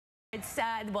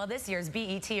Well, this year's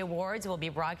BET Awards will be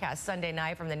broadcast Sunday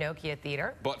night from the Nokia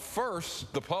Theater. But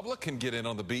first, the public can get in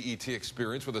on the BET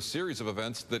experience with a series of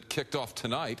events that kicked off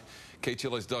tonight.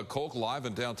 Ktla's Doug Kolk live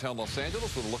in downtown Los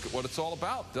Angeles with a look at what it's all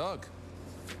about. Doug.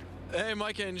 Hey,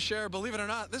 Mike and Cher, believe it or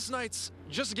not, this night's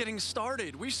just getting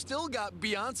started. We've still got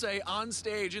Beyonce on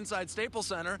stage inside Staples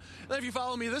Center. Then if you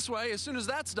follow me this way, as soon as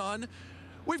that's done,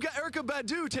 we've got Erykah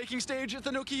Badu taking stage at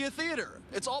the Nokia Theater.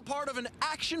 It's all part of an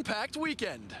action-packed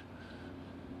weekend.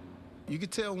 You can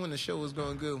tell when the show is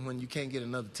going good when you can't get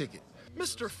another ticket.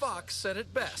 Mr. Fox said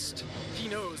it best. He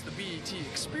knows the BET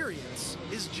experience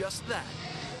is just that.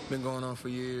 Been going on for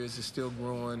years. It's still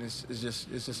growing. It's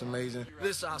just amazing.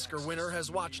 This Oscar winner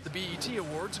has watched the BET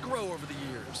Awards grow over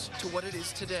the years to what it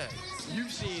is today.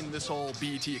 You've seen this whole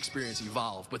BET experience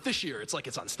evolve, but this year it's like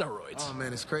it's on steroids. Oh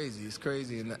man, it's crazy. It's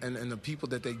crazy, and the people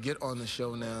that they get on the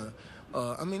show now.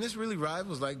 I mean, this really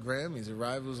rivals like Grammys. It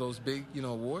rivals those big,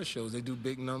 award shows. They do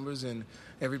big numbers, and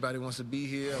everybody wants to be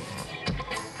here.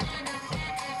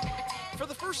 For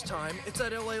the first time, it's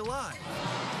at LA Live.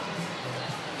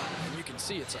 And you can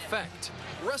see its effect.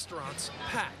 Restaurants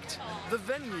packed. The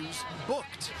venues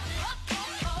booked.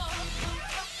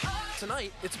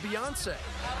 Tonight, it's Beyonce.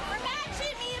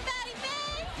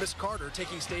 Miss Carter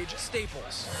taking stage at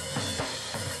Staples.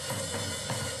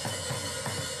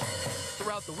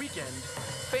 Throughout the weekend,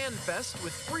 Fan Fest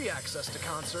with free access to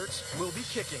concerts will be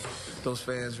kicking. Those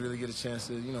fans really get a chance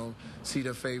to, see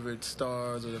their favorite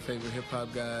stars or their favorite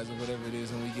hip-hop guys or whatever it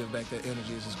is, and we give back that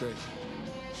energy. It's just great.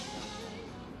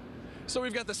 So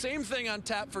we've got the same thing on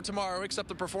tap for tomorrow, except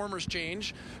the performers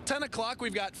change. 10 o'clock,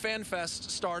 we've got Fan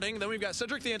Fest starting. Then we've got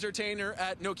Cedric the Entertainer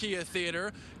at Nokia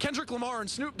Theater. Kendrick Lamar and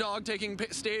Snoop Dogg taking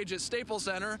stage at Staples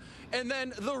Center. And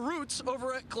then The Roots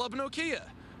over at Club Nokia.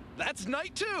 That's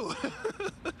night two.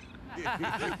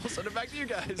 We'll send it back to you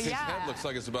guys. His head looks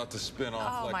like it's about to spin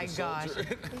off like a soldier. Oh, my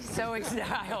gosh. So excited.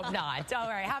 I hope not. All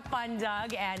right, have fun,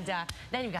 Doug. And then you've got